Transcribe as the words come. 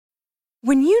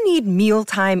When you need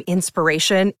mealtime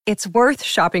inspiration, it's worth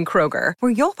shopping Kroger,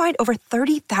 where you'll find over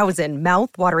 30,000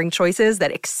 mouth-watering choices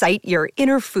that excite your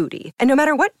inner foodie. And no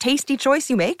matter what tasty choice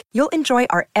you make, you'll enjoy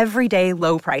our everyday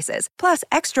low prices, plus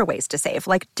extra ways to save,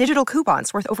 like digital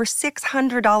coupons worth over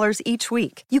 $600 each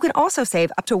week. You can also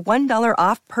save up to $1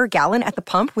 off per gallon at the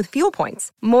pump with fuel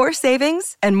points. More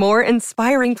savings and more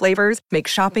inspiring flavors make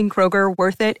shopping Kroger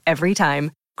worth it every time.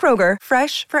 Kroger,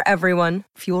 fresh for everyone.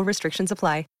 Fuel restrictions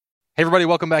apply. Hey everybody,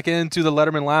 welcome back into the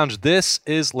Letterman Lounge. This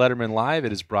is Letterman Live.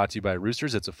 It is brought to you by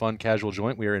Roosters. It's a fun, casual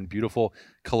joint. We are in beautiful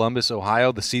Columbus,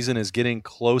 Ohio. The season is getting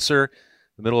closer.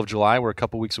 The middle of July, we're a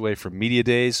couple weeks away from media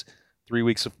days, 3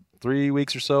 weeks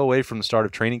or so away from the start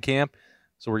of training camp.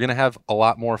 So we're going to have a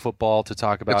lot more football to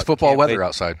talk about. It's football weather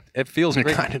outside. It feels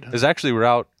great. We're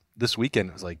out this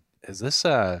weekend. It was like, is this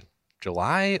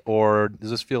July or does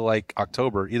this feel like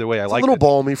October? Either way, I like it. It's a little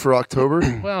balmy for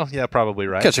October. Well, yeah, probably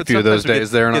right. Catch a few of those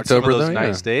days there in October, though.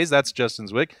 Nice days. That's Justin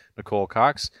Zwick, Nicole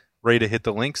Cox, ready to hit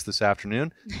the links this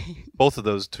afternoon. Both of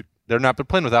those two, they're not been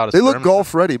playing without us. They look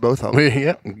golf ready, both of them.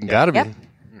 Yeah, gotta be.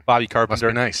 Bobby Carpenter,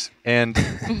 must be nice, and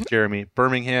Jeremy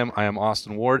Birmingham. I am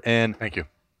Austin Ward, and thank you.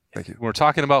 When we're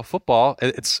talking about football,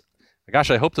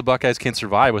 I hope the Buckeyes can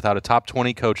survive without a top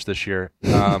 20 coach this year.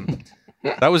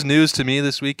 That was news to me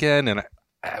this weekend, and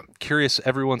I'm curious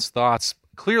everyone's thoughts.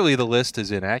 Clearly, the list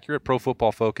is inaccurate. Pro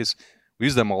Football Focus, we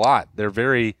use them a lot. They're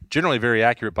generally very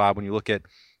accurate, Bob, when you look at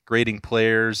grading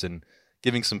players and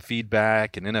giving some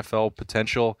feedback and NFL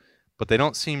potential, but they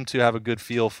don't seem to have a good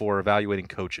feel for evaluating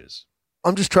coaches.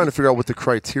 I'm just trying to figure out what the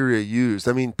criteria used.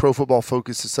 I mean, Pro Football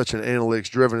Focus is such an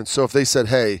analytics-driven, and so if they said,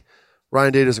 hey,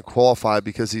 Ryan Day doesn't qualify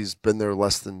because he's been there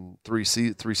less than three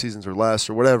seasons or less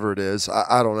or whatever it is,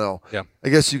 I don't know. Yeah. I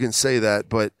guess you can say that,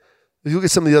 but if you look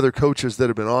at some of the other coaches that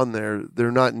have been on there, they're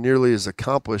not nearly as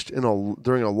accomplished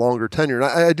during a longer tenure.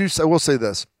 And I will say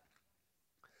this,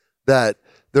 that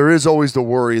there is always the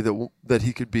worry that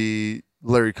he could be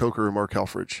Larry Coker or Mark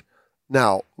Helfrich.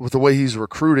 Now, with the way he's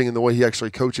recruiting and the way he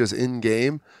actually coaches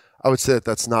in-game, I would say that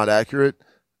that's not accurate.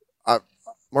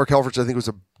 Mark Helfrich, I think, was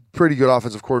a pretty good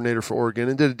offensive coordinator for Oregon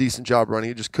and did a decent job running.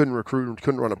 He just couldn't recruit and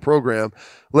couldn't run a program.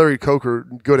 Larry Coker,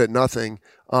 good at nothing,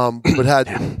 but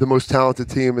had the most talented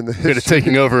team in the history. Good at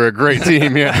taking over a great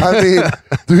team, yeah. I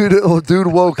mean, dude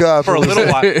woke up. For a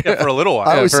little while. Yeah, for a little while.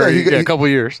 I always say a couple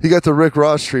years. He got the Rick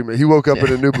Ross treatment. He woke up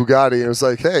in a new Bugatti and was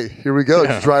like, hey, here we go.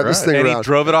 Just drive this thing and around. He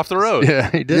drove it off the road.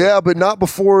 Yeah, he did. Yeah, but not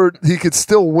before he could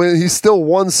still win. He still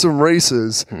won some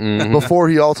races before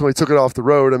he ultimately took it off the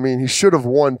road. I mean, he should have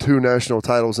won 2 national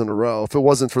titles in a row if it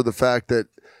wasn't for the fact that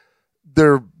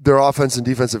their offense and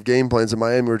defensive game plans in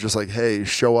Miami were just like, hey,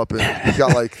 show up and we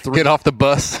got like 3. Get off the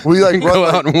bus. We go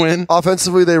out and win.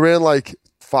 Offensively, they ran like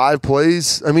 5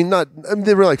 plays. They ran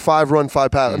like 5 run,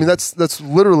 5 pass. I mean, that's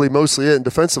literally mostly it. And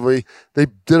defensively, they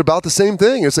did about the same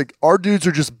thing. It's like our dudes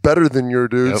are just better than your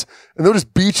dudes, and they'll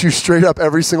just beat you straight up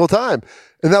every single time.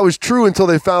 And that was true until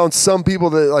they found some people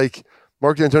that, like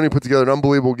Mark D'Antoni, put together an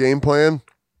unbelievable game plan,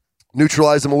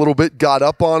 neutralized him a little bit, got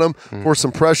up on him for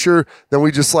some pressure. Then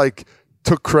we just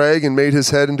took Craig and made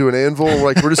his head into an anvil.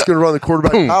 We're just going to run the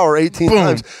quarterback power 18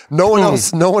 times. No one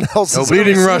else. No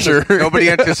leading rusher.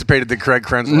 Nobody anticipated the Craig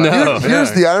Krenz. No.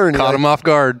 Here's the irony. Caught him off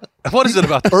guard. What is it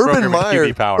about the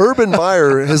QB power? Urban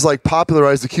Meyer has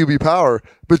popularized the QB power,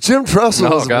 but Jim Tressel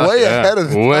was way ahead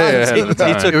of the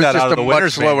time. He took that out of the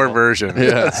much slower version.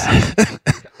 Yes.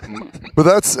 But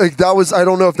that was I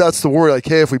don't know if that's the worry. Like,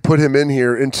 hey, if we put him in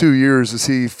here in 2 years, is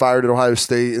he fired at Ohio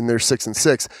State and they're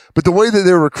 6-6? But the way that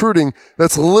they're recruiting,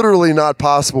 that's literally not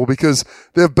possible because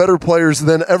they have better players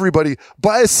than everybody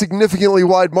by a significantly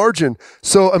wide margin.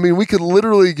 So I mean, we could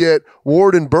literally get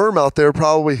Ward and Berm out there.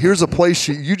 Probably here's a play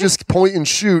sheet. You just point and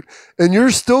shoot, and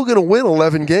you're still going to win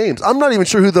 11 games. I'm not even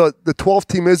sure who the 12th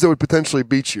team is that would potentially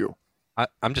beat you.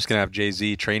 I'm just going to have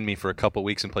Jay-Z train me for a couple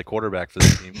weeks and play quarterback for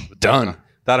the team. Done.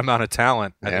 That amount of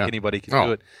talent, I think anybody can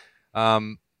do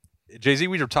it. Jay-Z,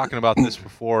 we were talking about this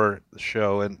before the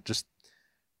show, and just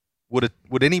would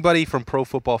anybody from Pro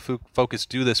Football Focus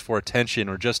do this for attention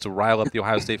or just to rile up the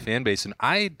Ohio State fan base? And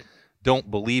I don't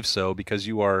believe so, because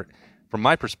you are, from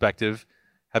my perspective,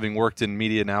 having worked in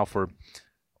media now for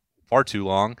far too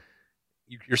long,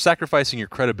 you're sacrificing your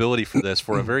credibility for this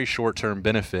for a very short-term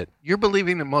benefit. You're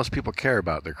believing that most people care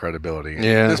about their credibility.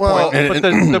 Yeah. At this Well, point.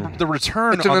 but the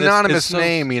return It's an on anonymous this is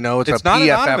name, It's it's a not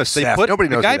PFF anonymous. Seth. The Nobody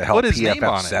knows guy who the hell put his name PFF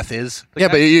on it. Seth is. Yeah,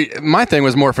 but my thing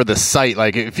was more for the site.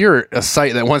 Like, if you're a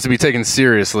site that wants to be taken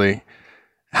seriously,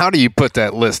 how do you put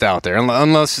that list out there?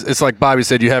 Unless it's like Bobby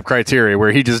said, you have criteria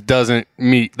where he just doesn't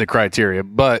meet the criteria.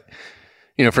 But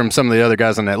from some of the other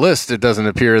guys on that list, it doesn't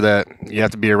appear that you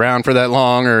have to be around for that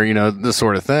long or, this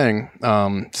sort of thing.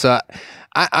 So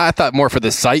I thought more for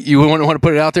the site, you wouldn't want to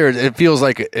put it out there. It feels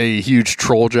like a huge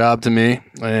troll job to me.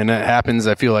 And it happens,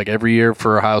 I feel like, every year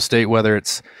for Ohio State, whether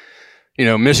it's,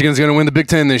 Michigan's going to win the Big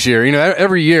Ten this year.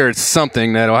 Every year it's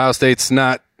something that Ohio State's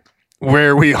not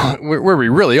where we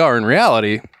really are in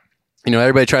reality.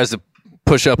 Everybody tries to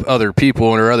push up other people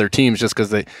or other teams just because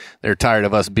they're tired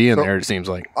of us being there, it seems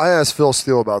like. I asked Phil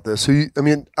Steele about this. I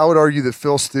would argue that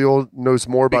Phil Steele knows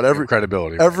more about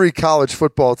every college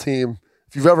football team.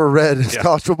 If you've ever read his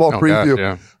college football preview,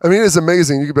 gosh, it's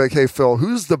amazing. You could be like, hey, Phil,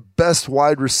 who's the best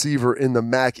wide receiver in the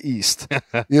MAC East?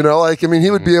 He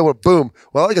would be able to, boom.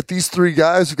 Well, I got these three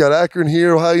guys. We've got Akron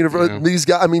here, Ohio University, these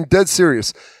guys. dead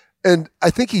serious. And I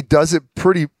think he does it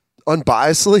pretty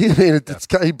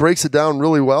unbiasedly. He breaks it down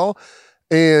really well.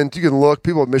 And you can look,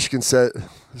 people at Michigan said,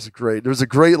 this is great. There was a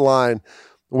great line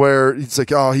where it's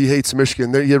like, oh, he hates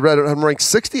Michigan. He had him ranked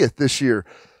 60th this year.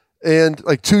 And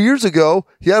 2 years ago,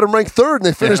 he had him ranked 3rd, and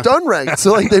they finished unranked.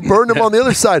 So they burned him on the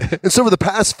other side. And so over the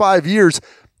past 5 years,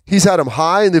 he's had him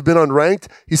high, and they've been unranked.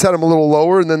 He's had him a little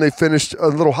lower, and then they finished a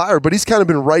little higher. But he's kind of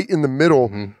been right in the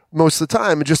middle most of the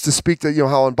time. And just to speak to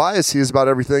how unbiased he is about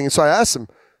everything. And so I asked him,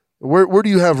 where do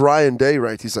you have Ryan Day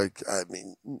ranked? He's like,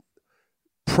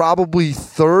 probably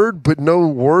 3rd, but no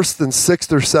worse than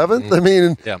 6th or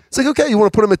 7th. It's like, okay, you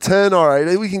want to put him at 10? All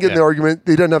right, we can get in the argument.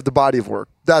 He doesn't have the body of work.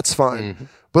 That's fine.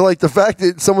 But the fact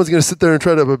that someone's going to sit there and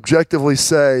try to objectively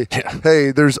say,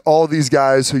 hey, there's all these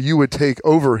guys who you would take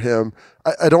over him,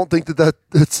 I don't think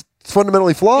that's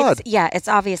fundamentally flawed. It's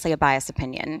obviously a biased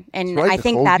opinion. And right, I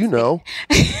think Nicole,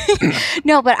 that's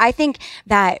No, but I think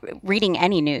that reading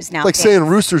any news now, it's like saying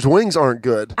Roosters' wings aren't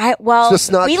good. It's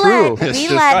just not true. We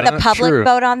let the public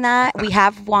vote on that. We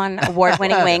have won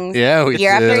award-winning wings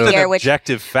year after year, which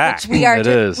objective fact.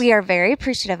 Which we are very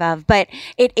appreciative of. But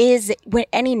it is, when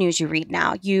any news you read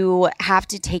now, you have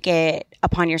to take it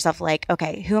upon yourself, like,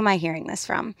 okay, who am I hearing this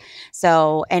from?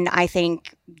 So, and I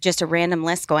think just a random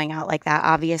list going out like that,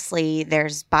 obviously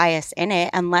there's bias in it,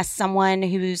 unless someone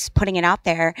who's putting it out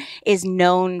there is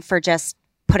known for just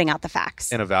putting out the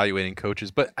facts and evaluating coaches.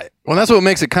 But that's what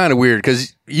makes it kind of weird,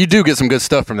 because you do get some good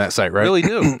stuff from that site, right? Really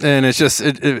do. And it's just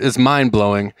it's mind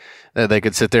blowing that they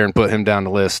could sit there and put him down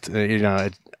the list.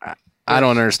 I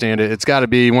don't understand it. It's got to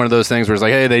be one of those things where it's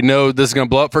like, hey, they know this is going to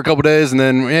blow up for a couple days, and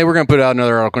then we're going to put out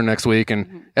another article next week,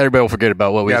 and everybody will forget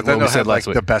about what we said last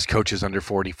week. The best coaches under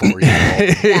 44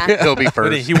 years old. He'll be first.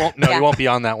 But he won't be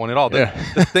on that one at all. The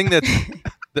thing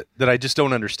that I just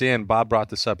don't understand, Bob brought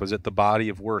this up, is it the body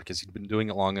of work? Has he been doing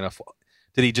it long enough?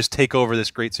 Did he just take over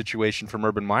this great situation from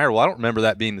Urban Meyer? Well, I don't remember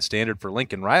that being the standard for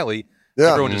Lincoln Riley.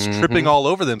 Yeah. Everyone just tripping all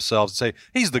over themselves and say,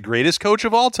 he's the greatest coach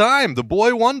of all time, the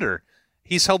boy wonder.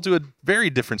 He's held to a very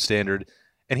different standard,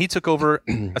 and he took over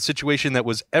a situation that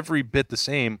was every bit the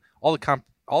same. All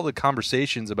the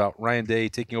conversations about Ryan Day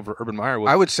taking over Urban Meyer was,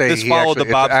 I would say this followed the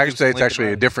Bob. It's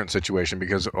actually a different situation,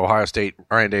 because Ohio State,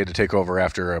 Ryan Day had to take over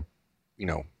after a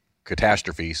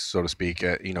catastrophe, so to speak,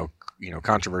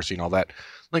 controversy and all that.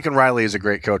 Lincoln Riley is a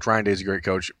great coach. Ryan Day is a great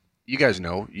coach. You guys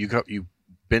know, you've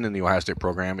been in the Ohio State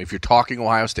program. If you're talking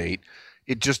Ohio State,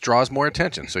 it just draws more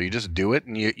attention. So you just do it,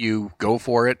 and you go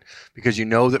for it, because you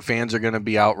know that fans are going to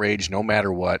be outraged no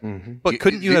matter what. But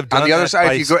couldn't you have done on the other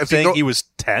side if he was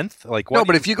 10th? No,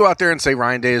 but if you go out there and say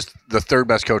Ryan Day is the 3rd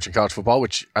best coach in college football,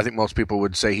 which I think most people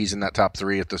would say he's in that top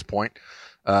 3 at this point,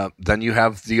 then you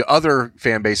have the other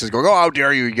fan bases going, oh, how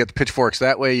dare you? You get the pitchforks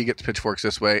that way, you get the pitchforks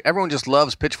this way. Everyone just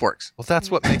loves pitchforks. Well, that's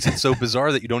what makes it so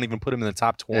bizarre that you don't even put him in the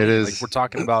top 20. It is. Like, we're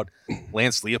talking about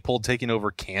Lance Leopold taking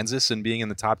over Kansas and being in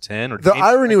the top 10. Or the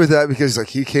irony with that, because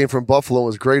he came from Buffalo and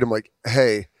was great. I'm like,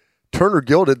 hey, Turner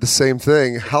Gill did the same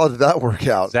thing. How did that work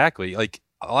out? Exactly. Like,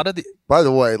 a lot of the. By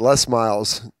the way, Les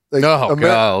Miles,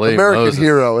 golly, American Moses.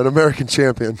 hero, an American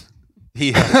champion.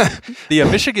 The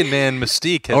Michigan man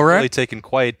mystique has really taken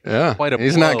quite a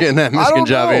He's blow. not getting that Michigan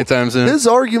job anytime soon. His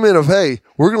argument of, hey,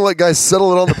 we're going to let guys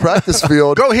settle it on the practice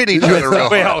field. Go hit each other real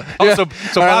hard. So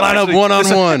Bob line up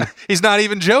one-on-one. He's not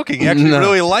even joking. He actually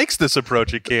really likes this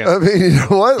approach at camp. I mean, you know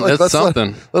what? That's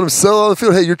something. Let him settle on the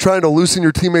field. Hey, you're trying to loosen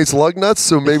your teammates' lug nuts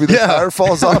so maybe the tire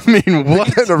falls off. I mean, what?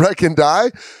 You're getting a wreck and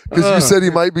die because you said he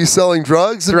might be selling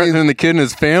drugs. Threatening the kid and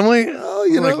his family?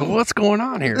 You know, what's going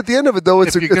on here? At the end of it, though,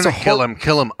 if you're going to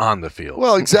kill him on the field.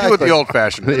 Well, exactly. Do it the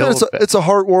old-fashioned way. It's a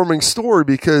heartwarming story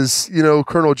because,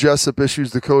 Colonel Jessup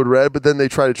issues the code red, but then they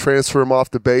try to transfer him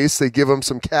off the base. They give him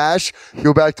some cash.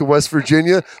 Go back to West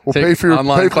Virginia. We'll pay for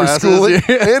your schooling,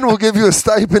 and we'll give you a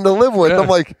stipend to live with. I'm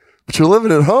like, but you're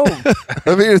living at home.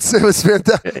 I mean, it was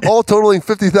fantastic. All totaling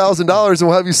 $50,000, and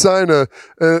we'll have you sign a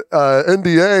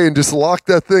NDA and just lock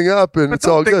that thing up, and it's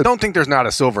all good. Don't think there's not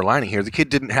a silver lining here. The kid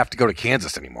didn't have to go to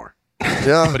Kansas anymore.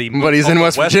 Yeah, but he's in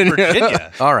West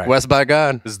Virginia. All right, West by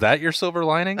God. Is that your silver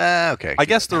lining? Okay. I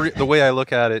guess the way I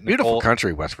look at it, beautiful Nicole,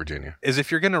 country, West Virginia, is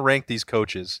if you're going to rank these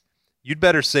coaches, you'd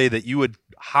better say that you would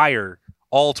hire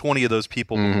all 20 of those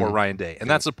people before Ryan Day, and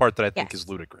that's the part that I think is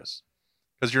ludicrous.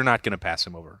 Because you're not going to pass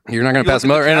him over. You're not going to pass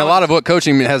him over. And a lot of what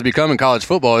coaching has become in college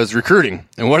football is recruiting.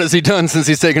 And what has he done since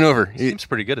he's taken over? He seems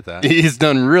pretty good at that. He's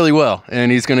done really well,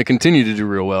 and he's going to continue to do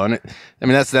real well. And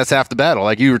that's half the battle.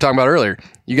 Like you were talking about earlier,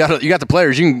 you got the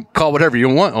players. You can call whatever you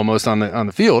want almost on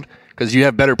the field because you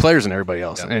have better players than everybody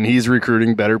else, and he's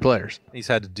recruiting better players. He's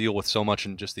had to deal with so much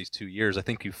in just these 2 years. I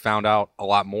think you found out a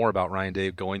lot more about Ryan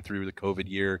Day going through the COVID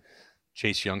year.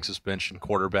 Chase Young suspension,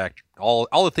 quarterback, all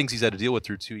the things he's had to deal with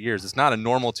through 2 years. It's not a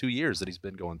normal 2 years that he's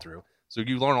been going through. So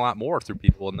you learn a lot more through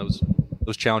people in those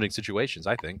challenging situations,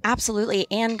 I think. Absolutely.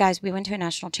 And guys, we went to a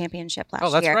national championship last year.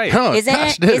 Oh, that's right. Oh, isn't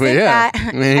that?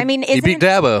 I mean, you beat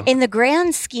Dabo. In the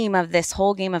grand scheme of this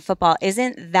whole game of football,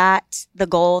 isn't that the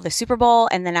goal, the Super Bowl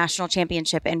and the national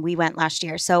championship? And we went last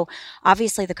year. So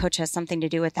obviously the coach has something to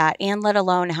do with that. And let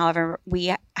alone, how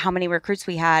many recruits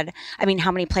we had. I mean,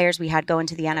 how many players we had go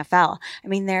into the NFL. I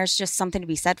mean, there's just something to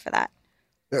be said for that.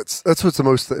 That's what's the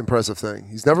most impressive thing.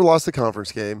 He's never lost a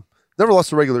conference game, never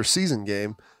lost a regular season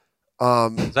game.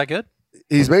 Is that good?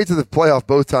 He's made it to the playoff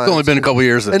both times. It's only been a couple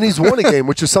years. And he's won a game,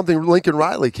 which is something Lincoln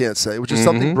Riley can't say, which is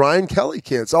something Brian Kelly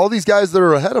can't say. All these guys that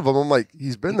are ahead of him, I'm like,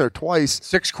 he's been there twice.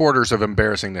 6 quarters of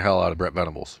embarrassing the hell out of Brett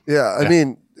Venables. Yeah, I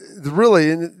mean,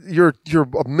 really, you're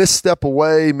a misstep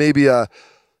away, maybe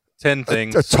 10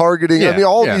 things. A targeting. Yeah, I mean,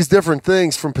 all these different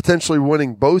things from potentially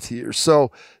winning both years.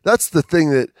 So that's the thing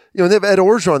that, they have Ed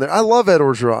Orgeron there. I love Ed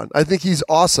Orgeron. I think he's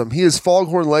awesome. He is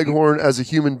Foghorn Leghorn as a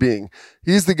human being.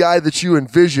 He's the guy that you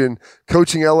envision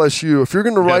coaching LSU. If you're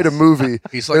going to write a movie,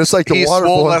 it's like the water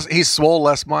boy. He's swole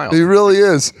Les Miles. He really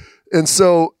is. And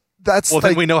so that's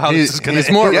then we know how this is going to end.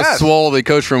 He's more of a swole the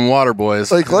coach from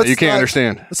Waterboys. Like, you can't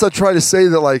understand. Let's not try to say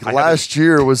that last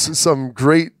year was some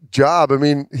great job. I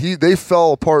mean, they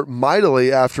fell apart mightily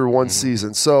after one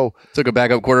season. So took a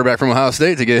backup quarterback from Ohio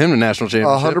State to get him to national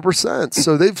championship. 100%.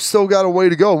 So they've still got a way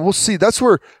to go. And we'll see. That's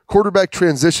where quarterback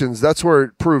transitions. That's where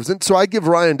it proves. And so I give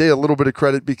Ryan Day a little bit of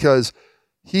credit because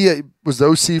he was the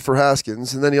OC for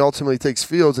Haskins, and then he ultimately takes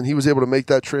Fields, and he was able to make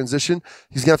that transition.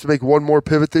 He's going to have to make one more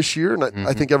pivot this year, and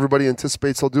I think everybody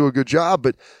anticipates he'll do a good job.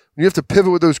 But when you have to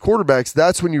pivot with those quarterbacks,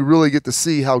 that's when you really get to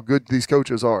see how good these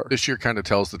coaches are. This year kind of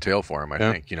tells the tale for him, I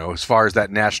think. As far as that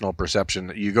national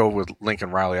perception, you go with Lincoln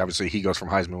Riley. Obviously, he goes from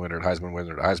Heisman winner to Heisman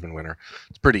winner to Heisman winner.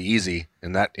 It's pretty easy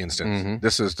in that instance.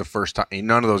 This is the first time.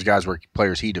 None of those guys were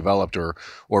players he developed or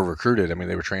recruited. I mean,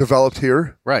 they were trained. Developed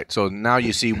here. Right. So now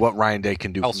you see what Ryan Day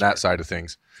can do from that side of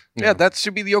things. Yeah, that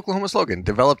should be the Oklahoma slogan.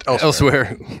 Developed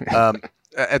elsewhere.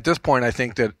 At this point, I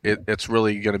think that it's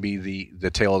really going to be the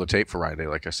tail of the tape for Ryan Day.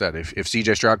 Like I said, if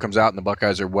C.J. Stroud comes out and the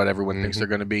Buckeyes are what everyone thinks they're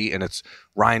going to be, and it's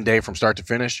Ryan Day from start to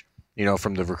finish,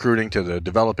 from the recruiting to the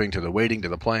developing to the waiting to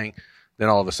the playing, then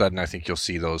all of a sudden I think you'll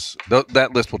see that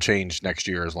list will change next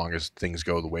year as long as things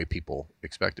go the way people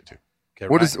expect it to. Okay,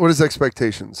 what is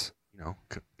expectations?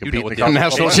 Compete in the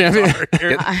national champion.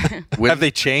 Have they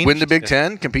changed? Win the Big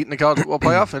Ten, compete in the college football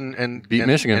playoff, and beat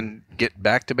Michigan, and get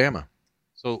back to Bama.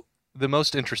 So the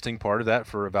most interesting part of that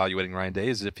for evaluating Ryan Day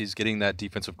is if he's getting that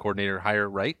defensive coordinator hire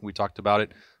right. We talked about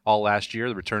it all last year,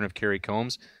 the return of Kerry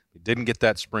Combs. He didn't get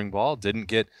that spring ball, didn't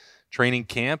get training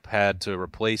camp, had to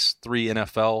replace 3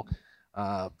 NFL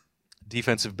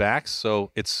defensive backs.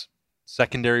 So it's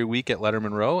secondary week at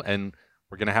Letterman Row, and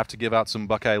we're going to have to give out some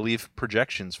Buckeye Leaf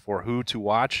projections for who to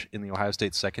watch in the Ohio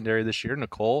State secondary this year.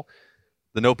 Nicole,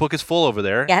 the notebook is full over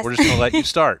there. Yes. We're just going to let you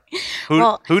start.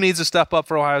 Who needs to step up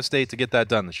for Ohio State to get that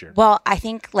done this year? Well, I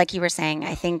think, like you were saying,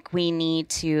 I think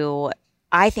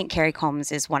Kerry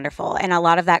Combs is wonderful. And a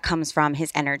lot of that comes from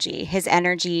his energy. His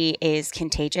energy is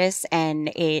contagious.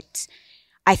 And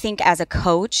I think as a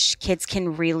coach, kids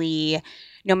can really,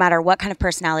 no matter what kind of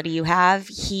personality you have,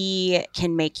 he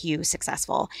can make you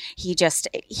successful. Can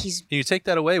you take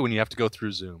that away when you have to go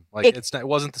through Zoom? It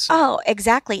wasn't the same. Oh,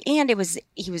 exactly. And he was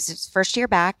his first year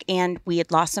back, and we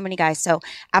had lost so many guys. So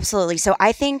absolutely. So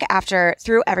I think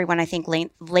through everyone, I think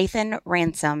Lathan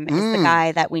Ransom is the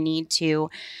guy that we need to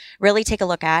really take a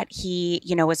look at. He,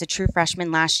 was a true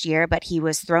freshman last year, but he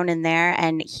was thrown in there,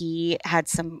 and he had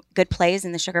some good plays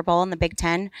in the Sugar Bowl in the Big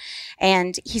Ten,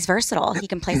 and he's versatile. He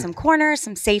can play some corner,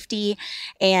 some safety,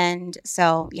 and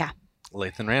so yeah.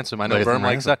 Lathan Ransom. I know Berm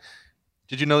likes that.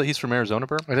 Did you know that he's from Arizona,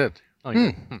 Berm? I did.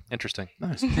 Oh, interesting.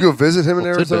 Nice. You go visit him in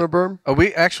Little Arizona, tidbit.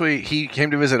 Berm? He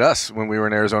came to visit us when we were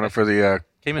in Arizona for the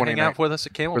Came and hang out with us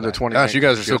at Camelback. for the 20. Gosh, you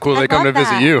guys are so cool. They I come to love visit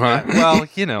that. you, huh? Well,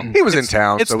 He was in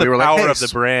town, It's so the we were like, power hey, of the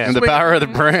brand. And the power of the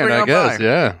brand, swing I on guess. by.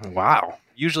 Yeah. Wow.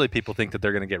 Usually people think that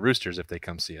they're going to get roosters if they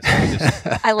come see us. We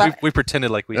just- I love. we pretended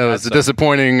like we That had was some.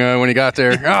 disappointing when he got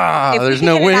there. If There's we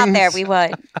no could get it out wings. there, we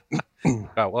would.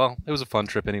 Oh, well, it was a fun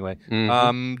trip anyway.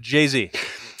 Mm-hmm. Jay-Z.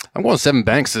 I'm going Seven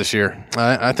Banks this year.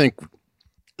 I think,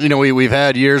 we've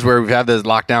had years where we've had this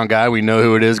lockdown guy. We know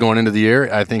who it is going into the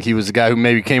year. I think he was the guy who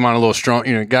maybe came on a little strong,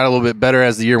 got a little bit better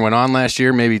as the year went on last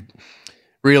year, maybe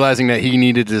realizing that he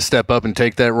needed to step up and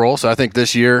take that role. So I think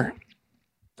this year,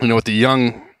 with the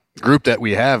young group that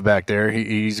we have back there,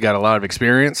 he's got a lot of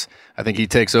experience. I think he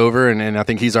takes over, and I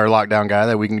think he's our lockdown guy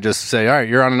that we can just say, all right,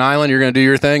 you're on an island, you're going to do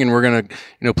your thing, and we're going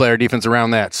to play our defense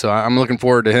around that. So I'm looking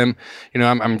forward to him.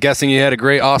 I'm guessing he had a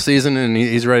great offseason, and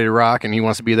he's ready to rock, and he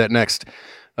wants to be that next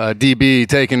DB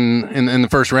taken in the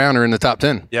first round or in the top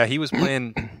 10. Yeah, he was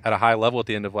playing at a high level at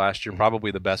the end of last year,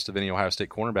 probably the best of any Ohio State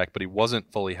cornerback, but he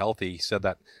wasn't fully healthy. He said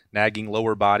that nagging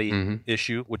lower body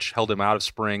issue, which held him out of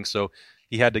spring, so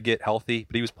he had to get healthy,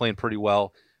 but he was playing pretty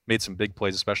well, made some big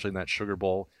plays, especially in that Sugar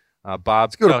Bowl.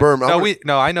 Bob, go to Berm.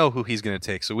 I know who he's going to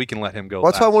take, so we can let him go.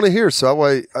 Well, that's what I want to hear. So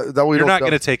that way you're not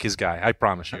going to take his guy. I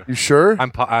promise you. You sure?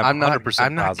 I'm 100%. I'm not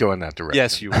positive. going that direction.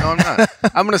 Yes, you. No, I'm not.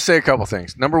 I'm going to say a couple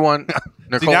things. Number one,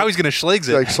 See, now he's going to Schlegs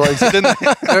it. Like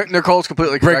Schlegs Nicole's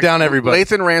completely Break correct. down everybody.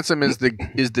 Lathan Ransom is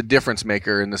the difference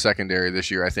maker in the secondary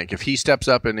this year. I think if he steps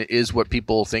up and is what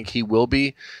people think he will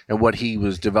be and what he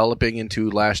was developing into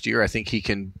last year, I think he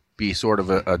can be sort of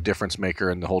a difference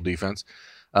maker in the whole defense.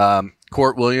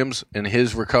 Court Williams and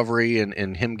his recovery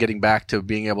and him getting back to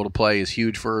being able to play is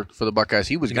huge for the Buckeyes.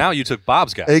 He was Now you took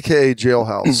Bob's guy. AKA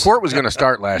Jailhouse. Court was going to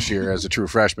start last year as a true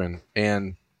freshman,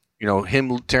 and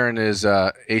him tearing his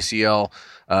ACL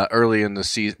early in the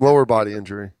season, Lower body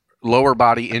injury.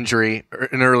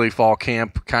 in early fall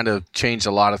camp kind of changed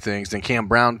a lot of things. Then Cam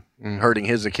Brown hurting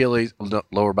his Achilles,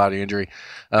 lower body injury.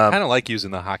 Kind of like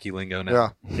using the hockey lingo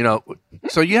now. Yeah.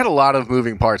 So you had a lot of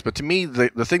moving parts. But to me,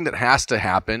 the thing that has to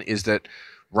happen is that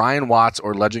Ryan Watts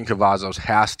or Legend Cavazos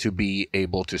has to be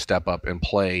able to step up and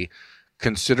play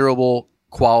considerable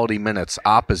quality minutes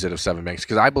opposite of Seven Banks,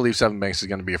 because I believe Seven Banks is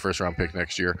going to be a first-round pick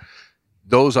next year.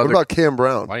 What about Cam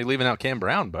Brown? Why are you leaving out Cam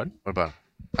Brown, bud? What about?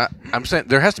 I'm saying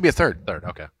there has to be a third.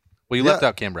 Okay. Well, you left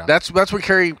out Cam Brown. That's where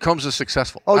Kerry Combs is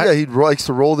successful. Oh, yeah, he likes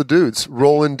to roll dudes.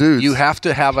 You have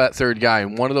to have that third guy,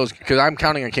 and one of those, because I'm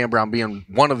counting on Cam Brown being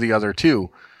one of the other two.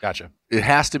 Gotcha. It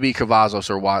has to be Cavazos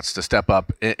or Watts to step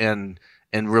up and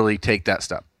really take that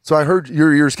step. So I heard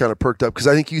your ears kind of perked up because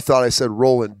I think you thought I said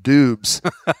rolling dubes.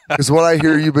 Because what I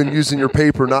hear, you've been using your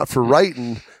paper not for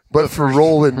writing, but for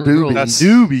rolling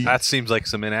doobies. That seems like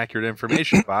some inaccurate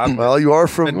information, Bob. Well, you are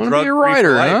from Want to be a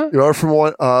writer, huh? You are from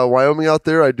Wyoming out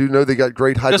there. I do know they got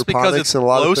great Just because hydroponics it's and a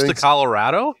lot of close things. to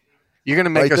Colorado? You're going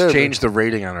to make Right us there, change the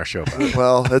rating on our show. Bob.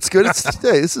 Well, that's good.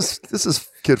 Hey, this is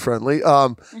kid friendly.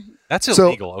 That's So,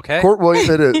 illegal, okay? Court Williams,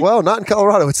 it is. Well, not in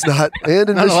Colorado. It's not, and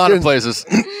in Not a Michigan. lot of places.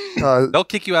 They'll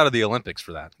kick you out of the Olympics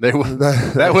for that. They will,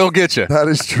 that will get you. That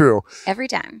is true. Every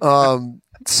time.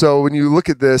 So when you look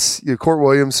at this, Court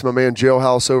Williams, my man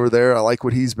Jailhouse over there, I like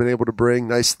what he's been able to bring.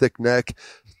 Nice thick neck,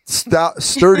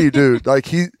 sturdy dude. Like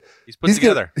He's put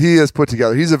together. He is put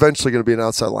together. He's eventually going to be an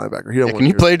outside linebacker. Can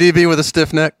you play DB with a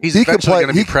stiff neck? He's He can eventually play-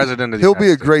 going to he- be president of the He'll be a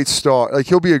United States. great star. Like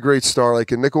he'll be a great star,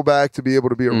 like a nickelback to be able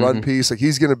to be a Mm-hmm. run piece. Like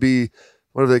he's going to be,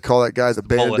 what do they call that guy? The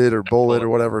bandit bullet. or bullet or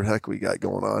whatever the heck we got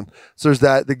going on. So there's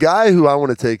that. The guy who I want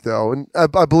to take though, and I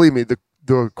believe me, the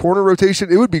corner rotation,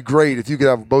 it would be great if you could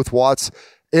have both Watts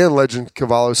and Legend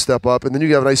Cavallo step up, and then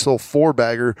you have a nice little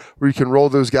four-bagger where you can roll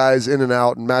those guys in and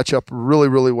out and match up really,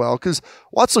 really well. Because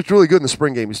Watts looked really good in the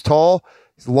spring game. He's tall,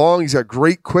 he's long, he's got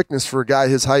great quickness for a guy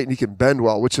his height, and he can bend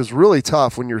well, which is really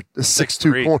tough when you're a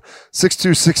 6'2",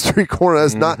 6'3" corner.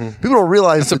 That's not people don't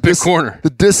realize That's a big corner. The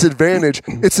disadvantage.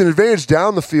 It's an advantage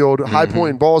down the field, high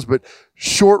pointing balls, but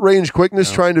short range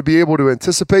quickness, trying to be able to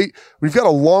anticipate. When you've got a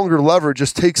longer lever, it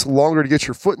just takes longer to get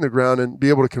your foot in the ground and be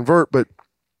able to convert. But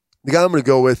the guy I'm going to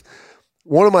go with,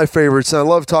 one of my favorites, and I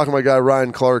love talking to my guy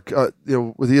Ryan Clark,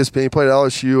 with ESPN. He played at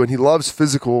LSU, and he loves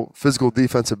physical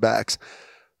defensive backs.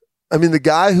 I mean, the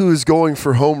guy who is going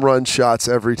for home run shots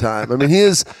every time. I mean, he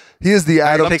is the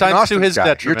Adam. Sometimes to his You're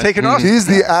detriment. taking Austin. He's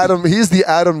the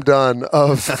Adam Dunn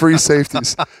of free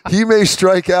safeties. He may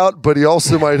strike out, but he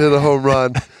also might hit a home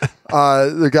run.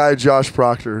 The guy Josh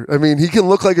Proctor. I mean, he can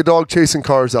look like a dog chasing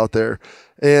cars out there.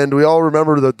 And we all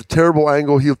remember the terrible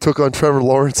angle he took on Trevor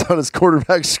Lawrence on his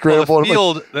quarterback scramble.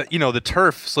 Well, the field, the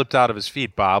turf slipped out of his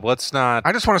feet, Bob. Let's not.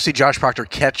 I just want to see Josh Proctor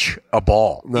catch a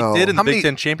ball. No. He did in the Big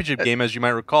Ten championship game, as you might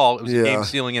recall. It was a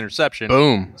game-sealing interception.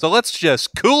 Boom. So let's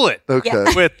just cool it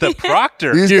with the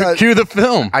Proctor. Cue the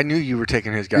film. I knew you were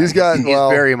taking his guy. He's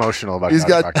well, very emotional about Josh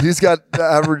Proctor. He's got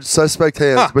average suspect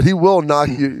hands, but he will knock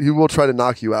you. He will try to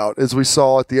knock you out, as we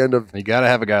saw at the end of. You got to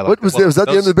have a guy like what was that. Was that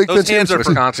the end of the Big Ten championship?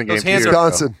 Wisconsin game.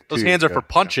 Wisconsin. Those hands are for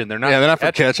punching. They're not. Yeah, they're not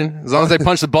for catching. As long as they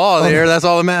punch the ball in the air, that's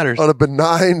all that matters. On a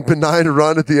benign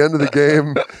run at the end of the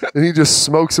game, and he just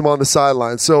smokes him on the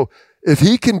sideline. So if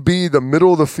he can be the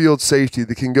middle of the field safety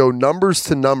that can go numbers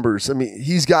to numbers, I mean,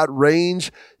 he's got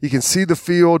range. He can see the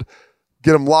field.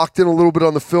 Get him locked in a little bit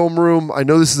on the film room. I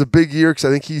know this is a big year because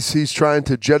I think he's trying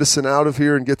to jettison out of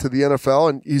here and get to the NFL,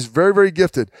 and he's very, very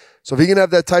gifted. So if he can have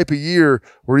that type of year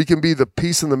where he can be the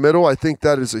piece in the middle, I think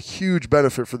that is a huge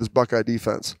benefit for this Buckeye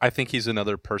defense. I think he's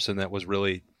another person that was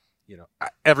really,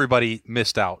 everybody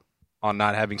missed out on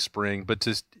not having spring, but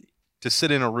to sit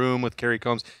in a room with Kerry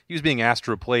Combs, he was being asked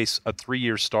to replace a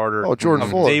 3-year starter, Jordan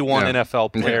Fuller, day one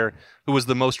NFL player who was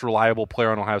the most reliable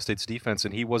player on Ohio State's defense,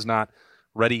 and he was not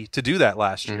ready to do that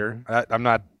last year. I'm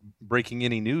not breaking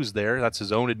any news there. That's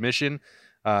his own admission.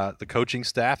 The coaching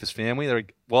staff, his family,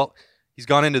 he's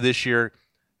gone into this year.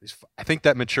 I think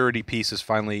that maturity piece has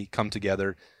finally come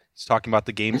together. He's talking about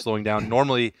the game slowing down.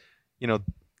 Normally,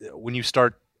 when you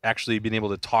start actually being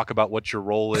able to talk about what your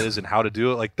role is and how to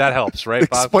do it, like that helps, right,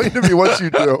 Bob? Explain to me what you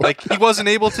do. Like he wasn't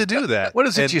able to do that. What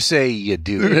is it you say you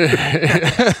do?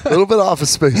 A little bit of office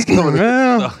space coming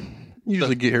in.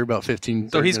 Usually get here about 15.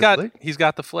 So he's got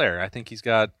the flair. I think he's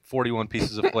got 41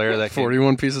 pieces of flair that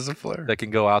 41 pieces of flair that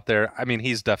can go out there. I mean, he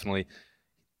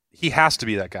has to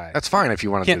be that guy. That's fine if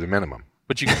you want to do the minimum.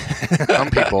 But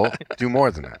some people do more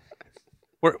than that.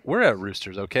 We're at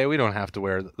Roosters, okay? We don't have to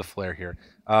wear the flair here.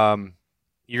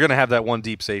 You're going to have that one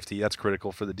deep safety. That's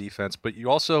critical for the defense. But you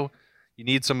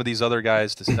need some of these other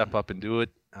guys to step up and do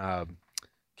it.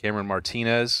 Cameron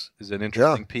Martinez is an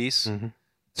interesting piece. Mm-hmm.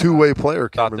 Two-way player,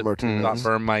 Cameron Martinez. Thought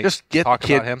Berm might just get talk the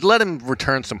kid, about him. let him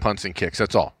return some punts and kicks.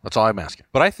 That's all. That's all I'm asking.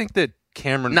 But I think that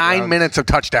Cameron 9 minutes of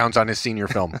touchdowns on his senior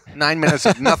film. 9 minutes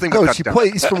of nothing but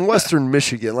touchdowns. He's from Western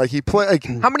Michigan.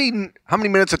 How many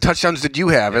minutes of touchdowns did you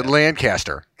have at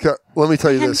Lancaster? Let me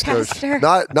tell you this, Coach.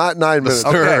 Not 9 minutes.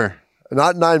 Okay.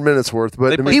 Not 9 minutes worth,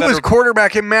 but he was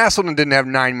quarterback in Massillon and didn't have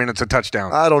 9 minutes of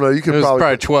touchdowns. I don't know. You could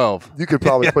probably 12. You could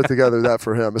probably put together that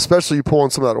for him, especially you pulling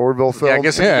some of that Orville film. Yeah, I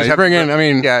guess you bring in.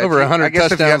 Over 100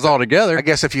 touchdowns altogether. I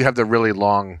guess if you have the really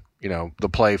long, the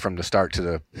play from the start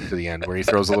to the end, where he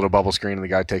throws a little bubble screen and the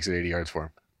guy takes it 80 yards for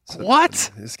him.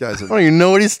 What? This guy's. I don't even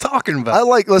know what he's talking about.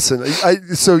 Listen.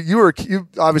 So you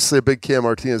obviously a big Cam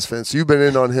Martinez fan. So you've been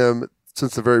in on him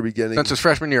since the very beginning. Since his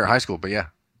freshman year of high school, but yeah.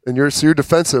 And you're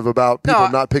defensive about people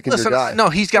not picking your guy.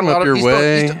 No, he's got a lot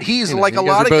of he's like a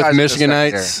lot of both guys.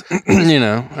 Michiganites.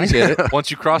 I get it. Once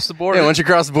you cross the border, once you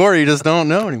cross the border, you just don't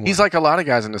know anymore. He's like a lot of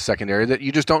guys in the secondary that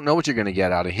you just don't know what you're going to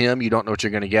get out of him. You don't know what you're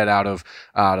going to get out of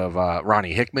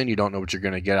Ronnie Hickman. You don't know what you're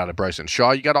going to get out of Bryson Shaw.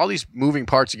 You got all these moving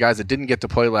parts of guys that didn't get to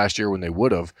play last year when they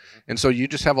would have, and so you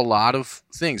just have a lot of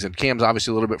things. And Cam's obviously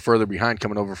a little bit further behind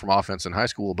coming over from offense in high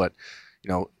school, but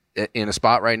in a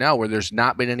spot right now where there's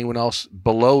not been anyone else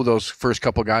below those first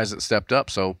couple guys that stepped up.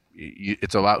 So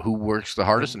it's about who works the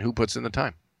hardest and who puts in the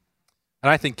time. And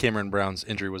I think Cameron Brown's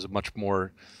injury was a much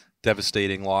more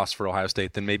devastating loss for Ohio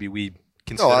State than maybe we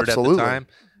considered at the time.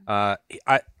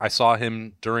 I saw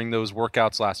him during those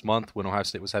workouts last month when Ohio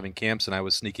State was having camps, and I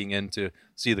was sneaking in to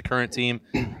see the current team.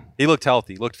 He looked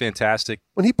healthy, looked fantastic.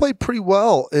 When he played pretty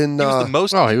well. He was the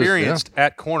most experienced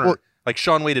at corner. Well, like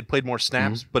Sean Wade had played more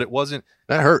snaps, but it wasn't.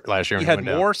 That hurt last year. He had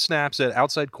more snaps at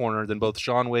outside corner than both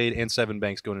Sean Wade and Sevyn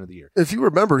Banks going into the year. If you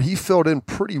remember, he filled in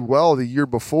pretty well the year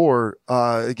before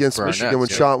against Michigan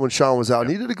when Sean was out.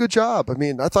 And he did a good job. I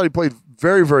mean, I thought he played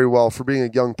very, very well for being a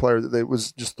young player that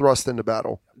was just thrust into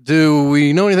battle. Do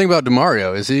we know anything about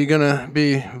DeMario? Is he going to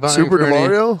be vying Super for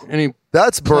DeMario? Any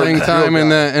that's playing time in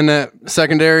that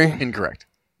secondary? Incorrect.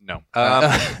 No.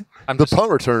 The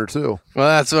punt returner too. Well,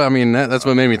 that's what that's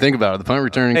what made me think about it. The punt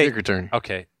returning, kick return.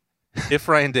 Okay. If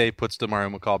Ryan Day puts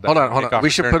DeMario McCall back, hold on. We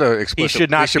should put an explicit. He should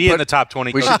not be in the top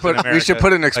 20. We should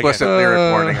put an explicit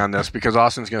lyric warning on this because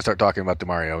Austin's going to start talking about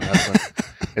DeMario. That's when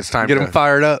it's time to get him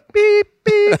fired up. Beep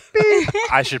beep beep.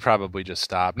 I should probably just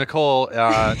stop. Nicole,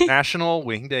 National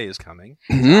Wing Day is coming.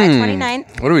 July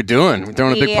 29th. What are we doing? We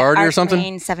throwing a big party or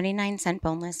something? 79-cent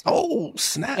boneless. Oh,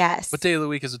 snap! Yes. What day of the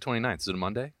week is the 29th? Is it a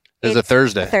Monday? It's a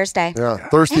Thursday. Thursday. Yeah,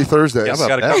 Thirsty Thursday.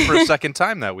 Got to come for a second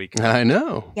time that week. I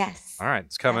know. Yes. All right,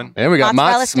 it's coming. And we got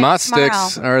Mott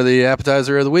sticks are the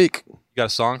appetizer of the week. You got a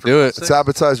song for Do it. It's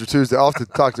Appetizer Tuesday. I'll have to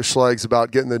talk to Schlegs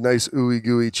about getting the nice ooey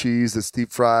gooey cheese that's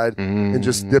deep fried and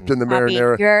just dipped in the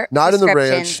marinara. Your Not in the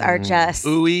descriptions ranch. are just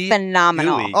Ooey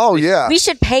phenomenal. gooey. Oh, yeah. We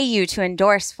should pay you to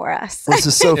endorse for us. This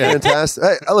is so fantastic.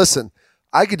 Hey, listen,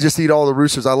 I could just eat all the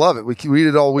Roosters. I love it. We eat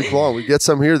it all week long. We get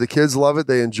some here. The kids love it.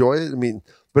 They enjoy it. I mean,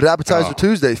 but Appetizer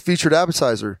Tuesday, featured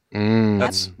appetizer.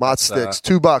 That's Mott sticks,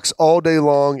 $2 all day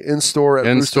long in store at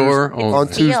Roosters on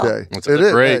Tuesday. It's It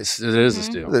is. great. Hey, It is a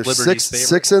steal. there's Liberty's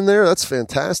six in there. That's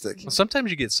fantastic. well,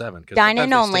 sometimes you get 7. 'Cause Dine in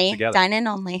sometimes they stick only. together. Dine in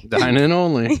only. Dine in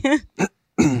only.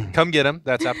 Come get them.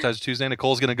 That's Appetizer Tuesday.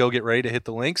 Nicole's going to go get ready to hit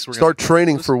the links. We're Start gonna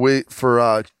training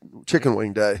for chicken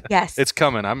wing day. Yes. It's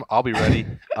coming. I'll be ready.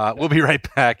 We'll be right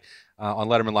back on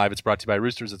Letterman Live. It's brought to you by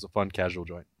Roosters. It's a fun, casual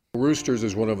joint. Roosters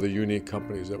is one of the unique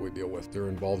companies that we deal with. They're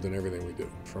involved in everything we do,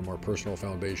 from our personal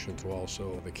foundation to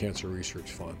also the Cancer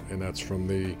Research Fund. And that's from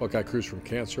the Buckeye Cruise from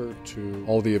Cancer to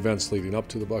all the events leading up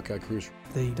to the Buckeye Cruise.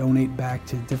 They donate back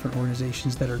to different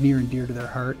organizations that are near and dear to their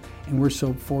heart, and we're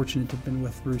so fortunate to have been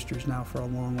with Roosters now for a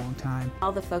long, long time.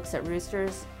 All the folks at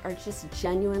Roosters are just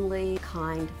genuinely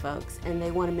kind folks, and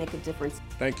they want to make a difference.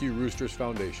 Thank you, Roosters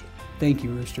Foundation. Thank you,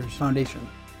 Roosters Foundation.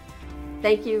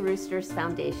 Thank you, Roosters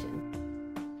Foundation.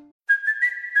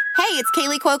 Hey, it's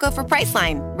Kaylee Cuoco for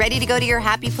Priceline. Ready to go to your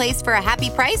happy place for a happy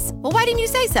price? Well, why didn't you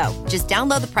say so? Just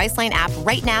download the Priceline app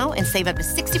right now and save up to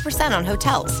 60% on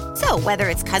hotels. So whether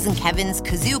it's Cousin Kevin's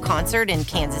Kazoo Concert in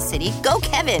Kansas City, go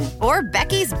Kevin, or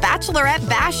Becky's Bachelorette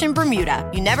Bash in Bermuda,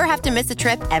 you never have to miss a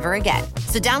trip ever again.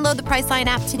 So download the Priceline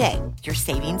app today. Your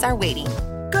savings are waiting.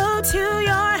 Go to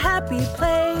your happy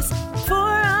place for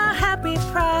a happy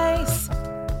price.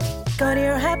 Go to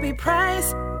your happy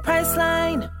price,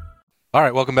 Priceline. All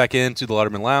right, welcome back into the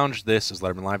Letterman Lounge. This is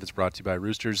Letterman Live. It's brought to you by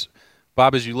Roosters.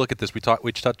 Bob, as you look at this, we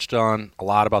touched on a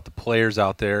lot about the players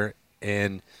out there,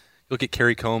 and you look at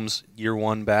Kerry Combs, year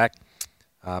 1 back.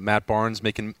 Matt Barnes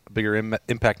making a bigger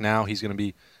impact now. He's going to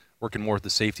be working more with the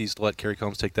safeties to let Kerry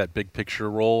Combs take that big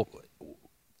picture role.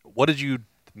 What did you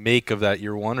make of that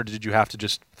year 1, or did you have to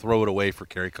just throw it away for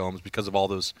Kerry Combs because of all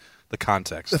the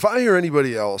context? If I hear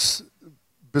anybody else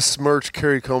besmirch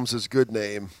Kerry Combs' good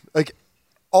name, like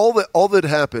all that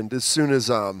happened as soon as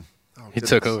he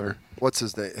took over. What's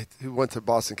his name? Who went to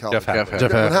Boston College? Jeff When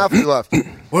Hafley left,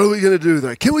 what are we going to do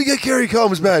there? Can we get Kerry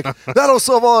Combs back? That'll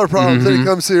solve all our problems. Then he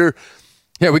comes here.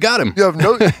 Yeah, we got him. You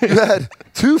had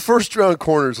 2 first-round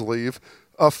corners leave,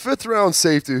 a 5th-round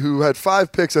safety who had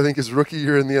 5 picks, I think, his rookie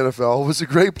year in the NFL, was a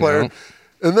great player.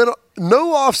 Yeah. And then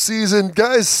no off-season,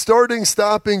 guys starting,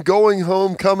 stopping, going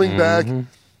home, coming back.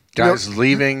 Guys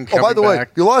leaving, coming by the back.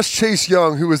 way, you lost Chase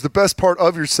Young, who was the best part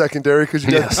of your secondary because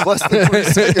you had less than 3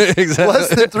 seconds, Exactly. less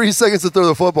than 3 seconds to throw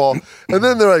the football. And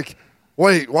then they're like,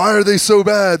 wait, why are they so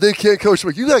bad? They can't coach.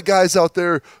 Like, you got guys out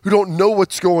there who don't know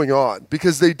what's going on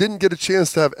because they didn't get a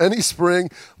chance to have any spring,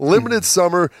 limited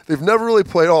summer. They've never really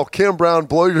played. Oh, Cam Brown,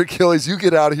 blow your Achilles. You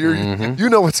get out of here. You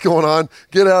know what's going on.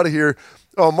 Get out of here.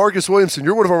 Oh, Marcus Williamson,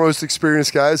 you're one of our most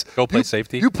experienced guys. Go play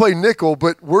safety. You play nickel,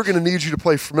 but we're going to need you to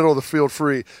play middle of the field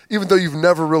free, even though you've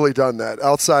never really done that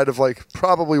outside of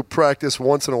probably practice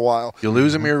once in a while. You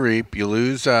lose Amir Reep. You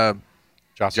lose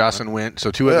Jocelyn Wint.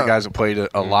 So 2 other guys that played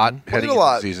a lot heading into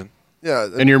the season. Yeah.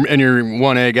 And your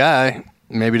 1A guy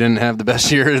maybe didn't have the best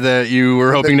year that you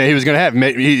were hoping that he was going to have.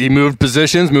 He moved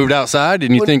positions, moved outside,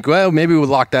 and you think, well, maybe we'll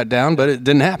lock that down, but it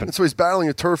didn't happen. And so he's battling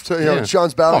a turf toe.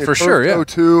 Sean's battling a turf toe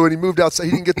too, and he moved outside.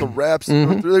 He didn't get the reps.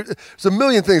 There's a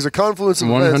million things, a confluence of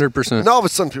 100%. And all of a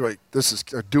sudden, people are like, this is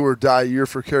a do or die year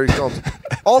for Kerry Combs.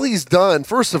 All he's done,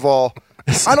 first of all,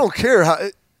 I don't care how.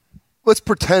 Let's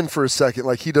pretend for a second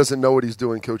like he doesn't know what he's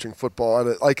doing coaching football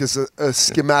at as a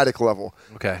schematic level.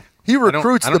 Okay. He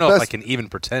recruits I don't the know best. if I can even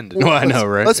pretend. Well, I know,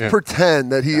 right? Let's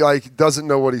pretend that he doesn't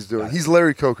know what he's doing. He's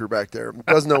Larry Coker back there.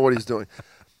 Doesn't know what he's doing.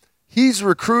 He's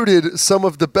recruited all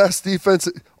of the best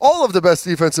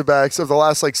defensive backs of the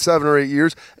last 7 or 8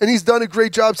 years, and he's done a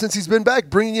great job since he's been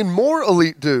back, bringing in more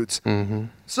elite dudes.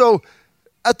 So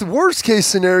at the worst case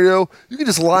scenario, you can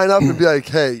just line up and be like,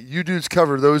 hey, you dudes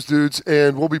cover those dudes,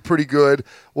 and we'll be pretty good.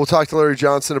 We'll talk to Larry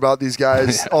Johnson about these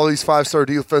guys, all these 5-star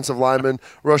defensive linemen,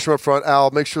 rush them up front. Al,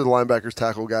 make sure the linebackers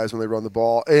tackle guys when they run the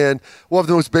ball. And we'll have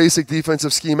the most basic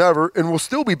defensive scheme ever, and we'll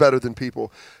still be better than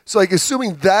people. So,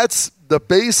 assuming that's the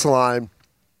baseline,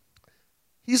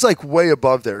 he's way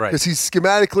above there. Because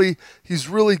he's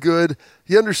really good.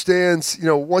 He understands,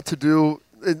 what to do.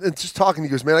 And just talking, he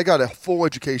goes, man, I got a full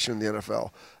education in the NFL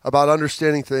about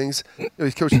understanding things.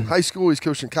 He's coached in high school, he's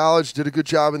coached in college, did a good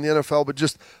job in the NFL, but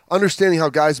just understanding how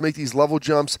guys make these level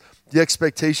jumps, the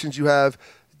expectations you have.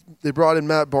 They brought in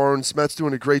Matt Barnes. Matt's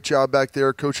doing a great job back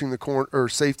there coaching the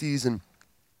safeties, and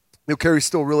Kerry's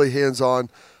still really hands-on.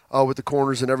 with the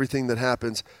corners and everything that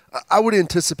happens. I would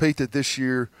anticipate that this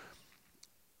year,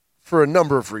 for a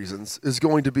number of reasons, is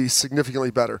going to be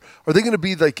significantly better. Are they going to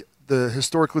be like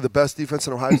historically the best defense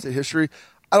in Ohio State history?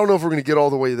 I don't know if we're going to get all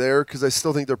the way there because I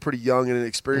still think they're pretty young and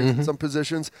inexperienced in some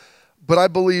positions. But I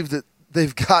believe that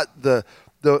they've got the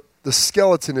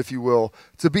skeleton, if you will,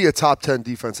 to be a top 10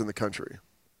 defense in the country.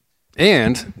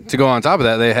 And to go on top of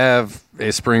that, they have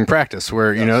a spring practice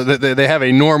where, they have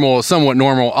a somewhat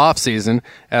normal off season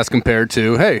as compared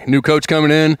to, hey, new coach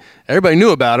coming in. Everybody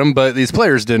knew about him, but these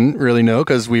players didn't really know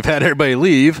because we've had everybody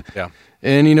leave. Yeah.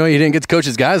 And, he didn't get to coach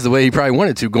his guys the way he probably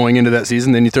wanted to going into that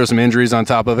season. Then you throw some injuries on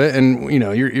top of it, and,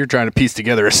 you're trying to piece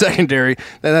together a secondary.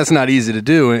 That's not easy to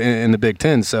do in the Big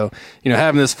Ten. So,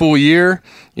 having this full year,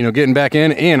 getting back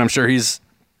in, and I'm sure he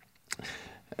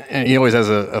always has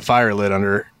a fire lit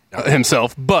under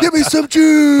himself, but give me some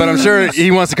juice. But I'm sure he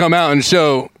wants to come out and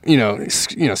show,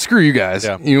 screw you guys.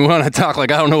 Yeah. You want to talk like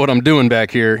I don't know what I'm doing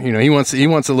back here. He wants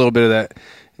a little bit of that,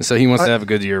 and so he wants to have a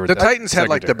good year with the that Titans had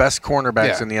like secondary. the best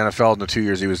cornerbacks in the NFL in the 2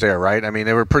 years he was there, right? I mean,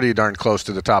 they were pretty darn close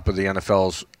to the top of the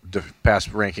NFL's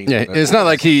past rankings. Yeah, it's not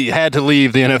like he had to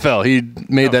leave the NFL. He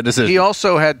made that decision. He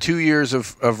also had 2 years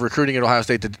of recruiting at Ohio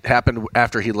State that happened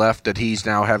after he left that he's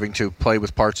now having to play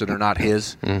with parts that are not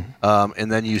his.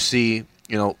 And then you see,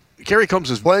 Kerry Combs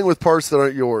is playing with parts that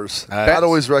aren't yours. Not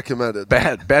always recommended.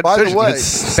 Bad By decision. the way,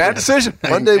 bad decision.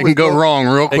 Monday It can go wrong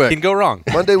real quick. It can go wrong.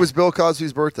 Monday was Bill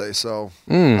Cosby's birthday, so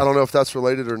I don't know if that's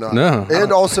related or not. No.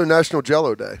 And also National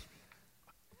Jell-O Day.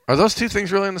 Are those two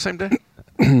things really on the same day?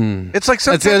 It's like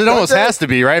sometimes It almost has to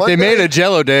be, right? If they made a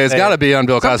Jello Day, it's got to be on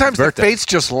Bill Cosby's sometimes the birthday. fates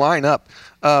just line up.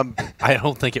 I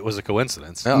don't think it was a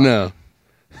coincidence. No.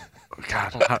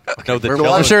 God,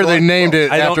 I'm sure they named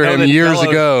it after him years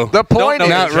ago. The point is,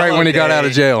 not right when he got out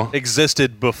of jail.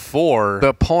 Existed before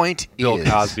the point Bill is,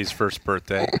 Cosby's first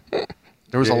birthday.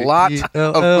 There was a lot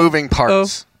of moving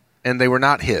parts, and they were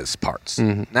not his parts.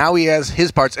 Now he has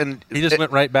his parts, and he just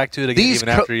went right back to it again. Even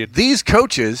after he these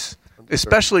coaches,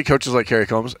 especially coaches like Kerry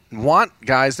Combs, want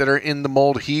guys that are in the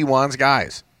mold he wants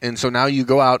guys. And so now you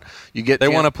go out, you get. They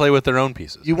want to play with their own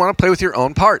pieces. You want to play with your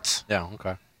own parts. Yeah.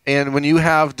 Okay. And when you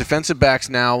have defensive backs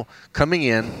now coming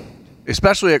in,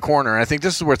 especially at corner, and I think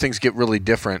this is where things get really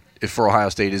different for Ohio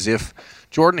State, is if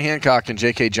Jordan Hancock and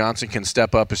J.K. Johnson can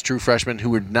step up as true freshmen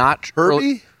who were not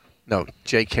Herbie? No,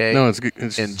 J.K. No, it's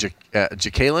and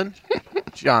Ja'Kalen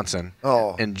Johnson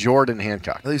and Jordan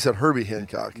Hancock. I think you said Herbie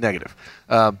Hancock. Negative.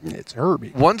 It's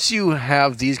Herbie. Once you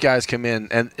have these guys come in,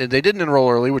 and they didn't enroll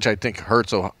early, which I think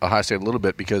hurts Ohio State a little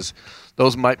bit because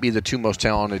those might be the two most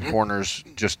talented corners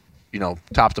just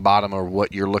top to bottom or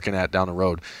what you're looking at down the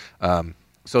road.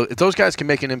 So if those guys can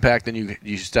make an impact, then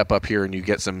you step up here and you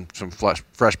get some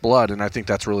fresh blood, and I think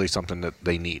that's really something that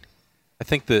they need. I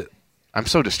think that I'm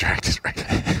so distracted right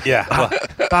now. Yeah, well,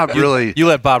 Bob really. You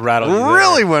let Bob rattle.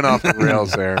 Really went off the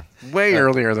rails there, way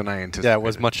earlier than I anticipated. Yeah, it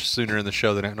was much sooner in the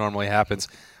show than it normally happens.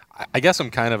 I guess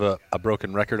I'm kind of a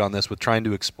broken record on this with trying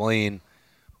to explain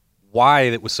why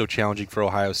it was so challenging for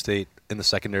Ohio State in the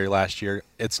secondary last year.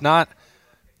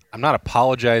 I'm not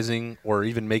apologizing or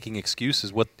even making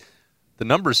excuses. What the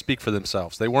numbers speak for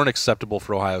themselves. They weren't acceptable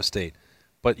for Ohio State.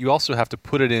 But you also have to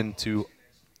put it into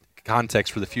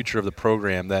context for the future of the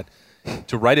program, that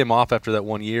to write him off after that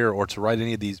 1 year or to write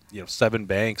any of these, Sevyn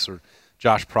Banks or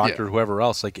Josh Proctor or whoever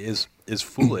else, is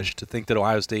foolish to think that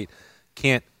Ohio State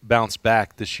can't bounce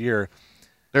back this year.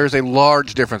 There's a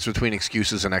large difference between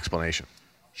excuses and explanation.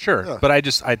 Sure, but I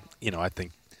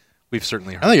think we've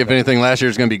certainly heard. I think if anything, last year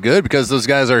is going to be good because those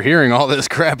guys are hearing all this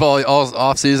crap all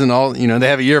off season. They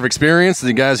have a year of experience.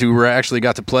 The guys who actually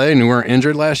got to play and who weren't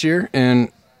injured last year, and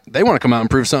they want to come out and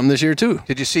prove something this year too.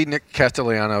 Did you see Nick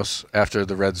Castellanos after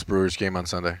the Reds-Brewers game on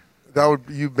Sunday? That would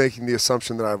be you making the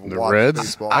assumption that I've watched Reds?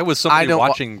 baseball. I was somebody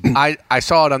watching. I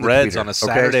saw it on the Reds Twitter. on a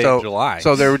Saturday in July.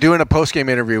 So they were doing a post-game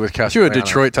interview with Castellanos. You a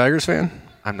Detroit Tigers fan?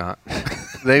 I'm not.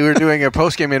 They were doing a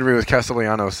post-game interview with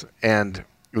Castellanos, and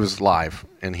it was live.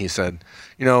 And he said,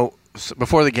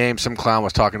 before the game, some clown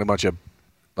was talking a bunch of,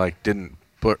 didn't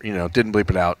bleep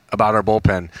it out about our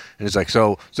bullpen, and he's like,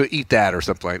 so eat that or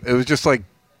something like that. It was just like,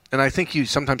 and I think you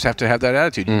sometimes have to have that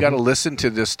attitude. You got to listen to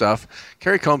this stuff.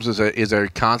 Kerry Combs is a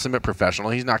consummate professional.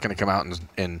 He's not going to come out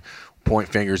and point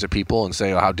fingers at people and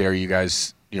say, "Oh, how dare you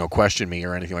guys, question me"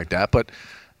 or anything like that. But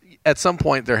at some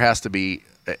point, there has to be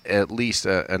at least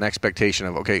an expectation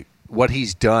of, okay, what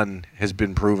he's done has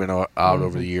been proven out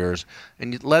over the years,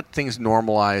 and you let things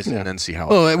normalize and then see how.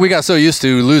 Well, we got so used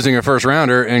to losing a first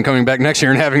rounder and coming back next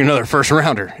year and having another first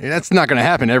rounder. That's not going to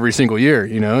happen every single year,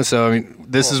 So I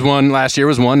mean, last year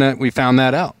was one that we found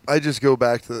that out. I just go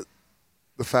back to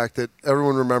the fact that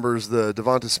everyone remembers the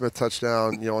Devonta Smith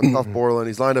touchdown, on Tough Borland.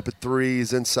 He's lined up at 3,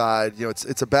 he's inside.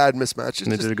 It's a bad mismatch.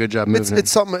 And they did a good job moving.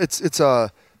 It's something. It's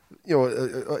a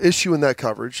issue in that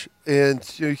coverage,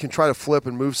 and you can try to flip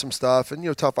and move some stuff.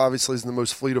 And Tough obviously is the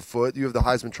most fleet of foot. You have the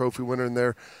Heisman Trophy winner in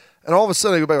there, and all of a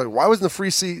sudden I go back like, why wasn't the free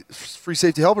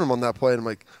safety helping him on that play? And I'm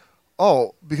like,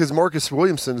 oh, because Marcus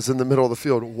Williamson is in the middle of the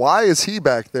field. Why is he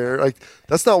back there? Like,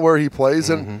 that's not where he plays.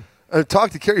 And I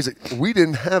talked to Kerry. He's like, we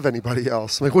didn't have anybody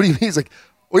else. I'm like, what do you mean? He's like,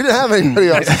 we didn't have anybody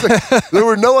else. Like, there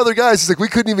were no other guys. He's like, we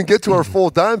couldn't even get to our full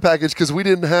dime package because we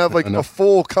didn't have like a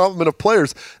full complement of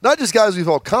players. Not just guys we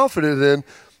felt confident in.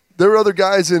 There were other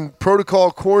guys in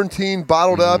protocol, quarantine,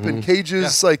 bottled up in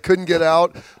cages, like couldn't get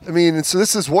out. I mean, and so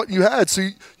this is what you had. So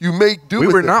you make do with it.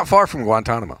 We were not far from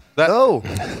Guantanamo.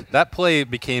 That play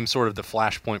became sort of the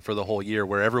flashpoint for the whole year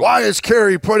where everyone. Why is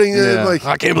Kerry putting in like?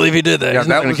 I can't believe he did that. Yeah,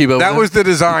 that was the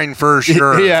design for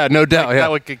sure. Yeah, no doubt.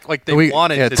 Like they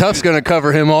wanted. Yeah, Tuff's going to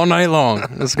cover him all night long.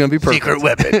 It's going to be perfect. Secret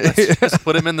weapon. Let's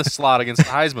put him in the slot against the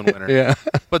Heisman winner. Yeah.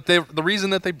 But the reason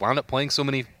that they wound up playing so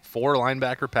many 4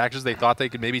 linebacker packages, they thought they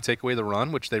could maybe take away the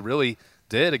run, which they really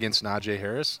did against Najee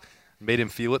Harris. Made him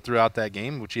feel it throughout that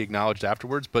game, which he acknowledged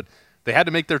afterwards. But they had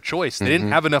to make their choice. They didn't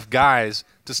have enough guys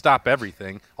to stop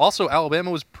everything. Also,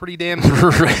 Alabama was pretty damn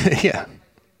good. Yeah.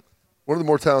 One of the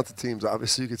more talented teams,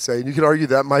 obviously, you could say. And you could argue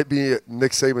that might be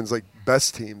Nick Saban's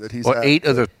best team that he's had. 8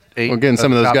 of the getting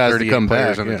some of those guys to come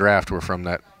players back in the draft were from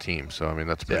that team. So, I mean,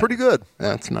 that's pretty good.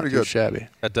 That's not pretty too good. shabby.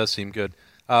 That does seem good.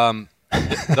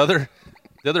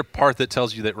 The other part that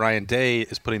tells you that Ryan Day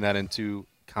is putting that into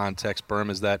context,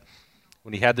 Berm, is that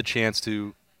when he had the chance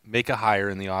to make a hire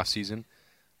in the offseason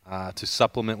to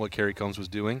supplement what Kerry Combs was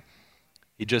doing,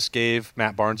 he just gave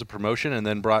Matt Barnes a promotion and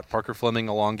then brought Parker Fleming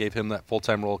along, gave him that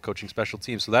full-time role of coaching special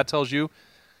teams. So that tells you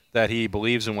that he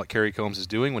believes in what Kerry Combs is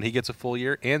doing when he gets a full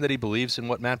year and that he believes in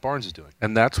what Matt Barnes is doing.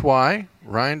 And that's why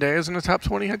Ryan Day isn't a top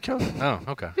 20 head coach? Oh,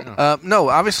 okay. No,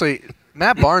 obviously,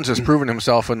 Matt Barnes has proven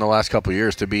himself in the last couple of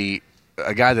years to be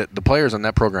a guy that the players on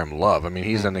that program love. I mean,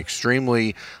 he's an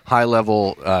extremely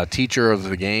high-level teacher of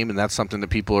the game, and that's something that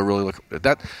people are really looking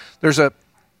at. There's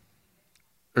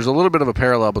a little bit of a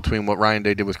parallel between what Ryan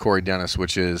Day did with Corey Dennis,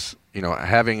 which is, he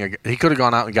could have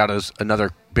gone out and got us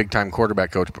another big-time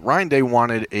quarterback coach, but Ryan Day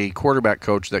wanted a quarterback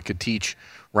coach that could teach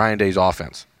Ryan Day's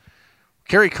offense.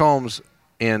 Kerry Combs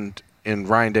and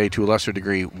Ryan Day, to a lesser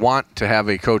degree, want to have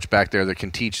a coach back there that can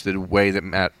teach the way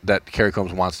that Kerry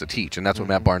Combs wants to teach, and that's what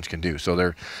Matt Barnes can do.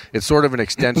 So it's sort of an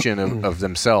extension of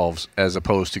themselves as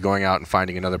opposed to going out and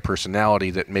finding another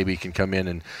personality that maybe can come in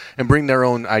and bring their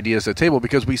own ideas to the table,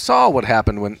 because we saw what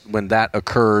happened when that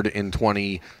occurred in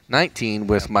 2019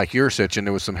 with Mike Yurcich, and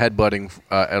there was some headbutting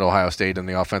at Ohio State on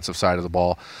the offensive side of the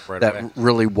ball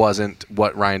really wasn't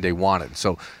what Ryan Day wanted.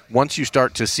 So once you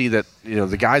start to see that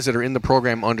the guys that are in the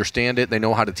program understand it, they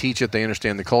know how to teach it, they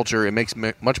understand the culture, it makes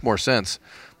much more sense.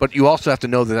 But you also have to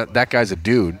know that guy's a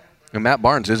dude, and Matt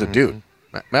Barnes is a dude.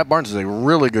 Matt Barnes is a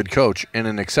really good coach and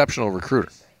an exceptional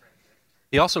recruiter.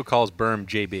 He also calls Berm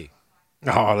JB.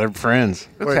 Oh, they're friends.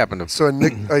 What's happened to So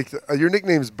your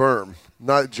nickname's Berm,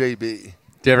 not JB. Did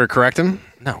you ever correct him?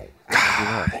 No. You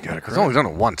gotta correct He's only done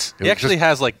it once. He actually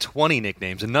has like 20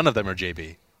 nicknames, and none of them are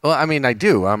JB. Well, I mean, I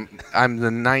do. I'm the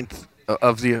 9th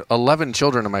of the 11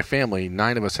 children in my family.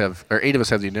 8 of us have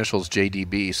the initials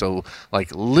JDB. So,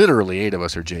 like, literally 8 of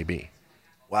us are JB.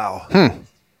 Wow.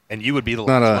 And you would be the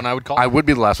last one I would call. I would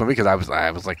be the last one because I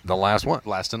was like the last one,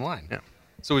 last in line. Yeah.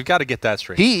 So we've got to get that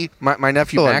straight. My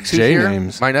nephew Max, who's here.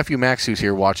 Names. My nephew Max, who's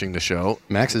here watching the show.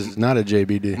 Max is not a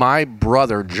JBD. My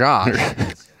brother Josh.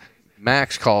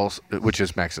 Max calls, which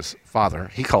is Max's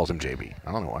father. He calls him JB.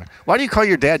 I don't know why. Why do you call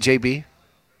your dad JB?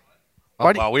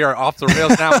 Wow, we are off the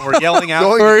rails now, and we're yelling out.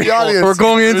 We're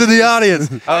going into the audience.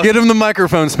 Get him the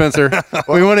microphone, Spencer.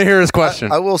 We want to hear his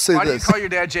question. I will say why this. Why do you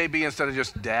call your dad JB instead of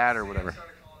just Dad or whatever?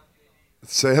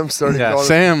 Sam started calling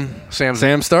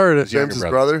Sam started it. Sam's his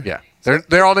brother? Yeah.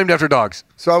 They're all named after dogs.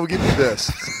 So I will give you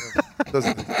this.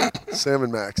 Sam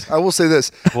and Max. I will say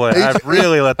this. Boy, I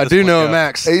really let this I do know go.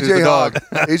 Max.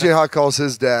 AJ Hawk calls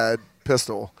his dad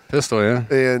Pistol. Pistol, yeah.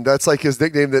 And that's like his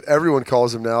nickname that everyone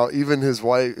calls him now, even his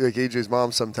wife, like AJ's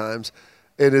mom sometimes.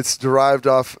 And it's derived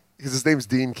off, because his name's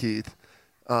Dean Keith.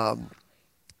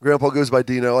 Grandpa goes by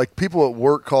Dino. Like, people at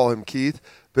work call him Keith,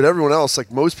 but everyone else,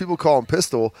 like most people call him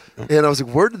Pistol. And I was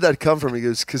like, where did that come from? He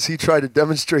goes, because he tried to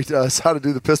demonstrate to us how to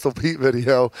do the Pistol Pete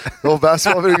video, the old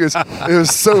basketball video. He goes, it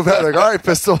was so bad. Like, all right,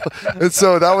 Pistol. And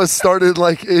so that was started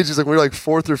like ages, like we were like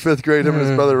 4th or 5th grade, him and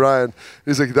his brother Ryan.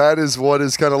 He's like, that is what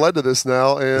has kind of led to this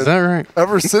now. And is that right?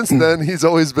 Ever since then, he's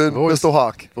always been Pistol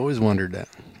Hawk. I've always wondered that.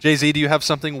 Jay-Z, do you have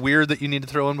something weird that you need to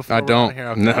throw in before I don't. Here?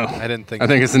 Okay. No. I didn't think. I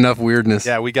think it's enough weirdness.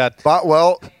 Yeah, we got.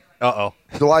 Well,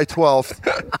 July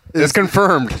 12th. It's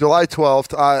confirmed. July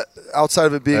 12th. Outside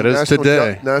of it being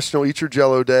National Eat Your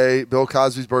Jell-O Day, Bill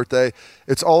Cosby's birthday,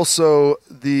 it's also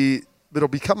it'll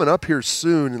be coming up here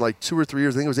soon in like 2 or 3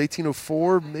 years. I think it was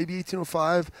 1804, maybe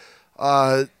 1805.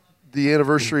 The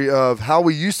anniversary of how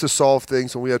we used to solve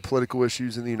things when we had political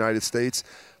issues in the United States.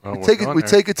 We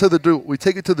take it to the duel. We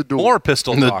take it to the duel. More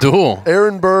pistol talk. The duel.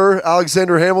 Aaron Burr,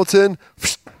 Alexander Hamilton,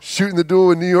 shooting the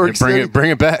duel in New York City. Bring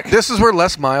it back. This is where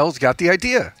Les Miles got the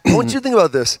idea. I want you to think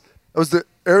about this. That was the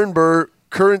Aaron Burr,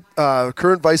 current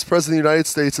Vice President of the United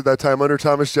States at that time under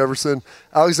Thomas Jefferson,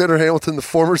 Alexander Hamilton, the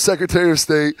former Secretary of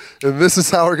State, and this is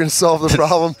how we're going to solve the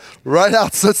problem. Right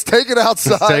out. Let's take it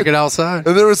outside. Let's take it outside.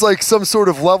 And there was like some sort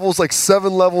of levels, like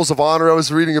 7 levels of honor I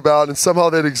was reading about, and somehow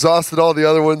they'd exhausted all the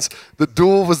other ones. The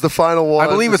duel was the final one. I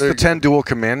believe it's the 10 Duel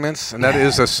Commandments, and that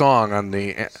is a song on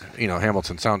the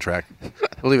Hamilton soundtrack.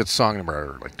 I believe it's song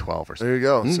number like 12 or something. There you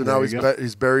go. So now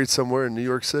he's buried somewhere in New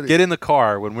York City. Get in the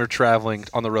car when we're traveling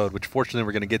on the road, which fortunately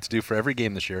we're going to get to do for every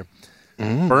game this year.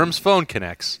 Berm's phone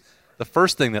connects. The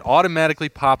first thing that automatically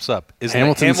pops up is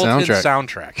Hamilton the Hamilton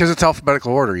soundtrack. Because it's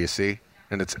alphabetical order, you see,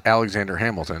 and it's Alexander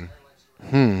Hamilton.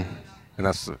 And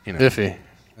that's iffy.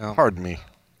 Pardon me.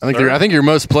 I think your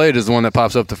most played is the one that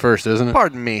pops up the first, isn't it?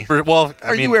 Pardon me.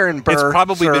 Are you Aaron Burr? It's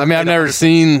probably. I mean, I've never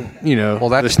seen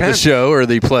the show or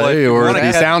the play or the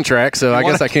soundtrack, so I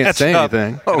guess I can't say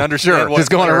anything. Just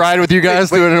go on a ride with you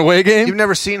guys doing an away game. You've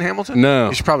never seen Hamilton? No.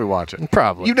 You should probably watch it.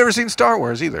 Probably. You've never seen Star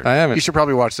Wars either. I haven't. You should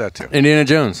probably watch that too. Indiana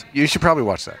Jones. You should probably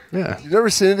watch that. Yeah. You've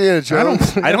never seen Indiana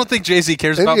Jones? I don't think Jay-Z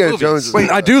cares about Indiana movies. Jones. Wait,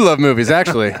 I do love movies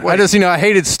actually. I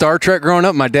hated Star Trek growing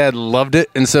up. My dad loved it,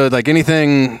 and so like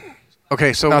anything.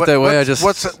 Okay, so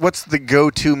what's the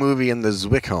go-to movie in the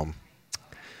Zwick home?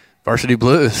 Varsity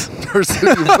Blues.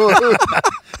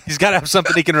 He's got to have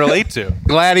something he can relate to.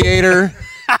 Gladiator.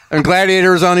 And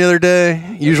Gladiator was on the other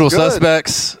day. Usual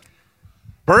Suspects.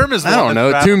 Berm is. I don't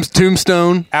know.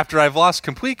 Tombstone. After I've lost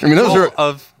complete control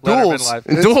of duels.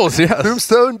 Duels, yeah.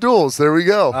 Tombstone duels. There we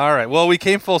go. All right. Well, we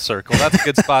came full circle. That's a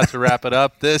good spot to wrap it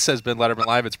up. This has been Letterman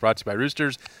Live. It's brought to you by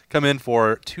Roosters. Come in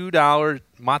for $2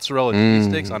 mozzarella cheese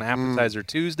sticks on Appetizer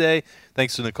Tuesday.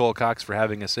 Thanks to Nicole Cox for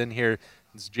having us in here.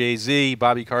 It's Jay-Z,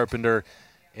 Bobby Carpenter,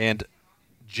 and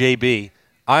JB.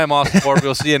 I am Austin Ford.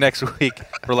 We'll see you next week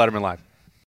for Letterman Live.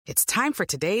 It's time for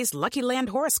today's Lucky Land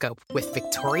horoscope with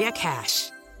Victoria Cash.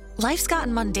 Life's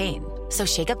gotten mundane, so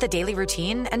shake up the daily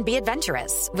routine and be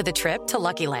adventurous with a trip to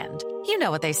Lucky Land. You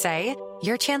know what they say,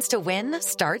 your chance to win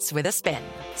starts with a spin.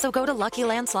 So go to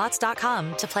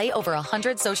LuckyLandSlots.com to play over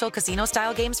 100 social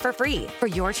casino-style games for free for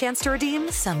your chance to redeem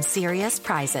some serious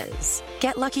prizes.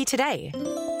 Get lucky today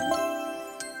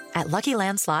at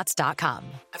LuckyLandSlots.com.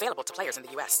 Available to players in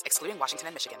the U.S., excluding Washington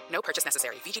and Michigan. No purchase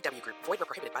necessary. VGW Group. Void where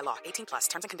prohibited by law. 18+.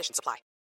 Terms and conditions apply.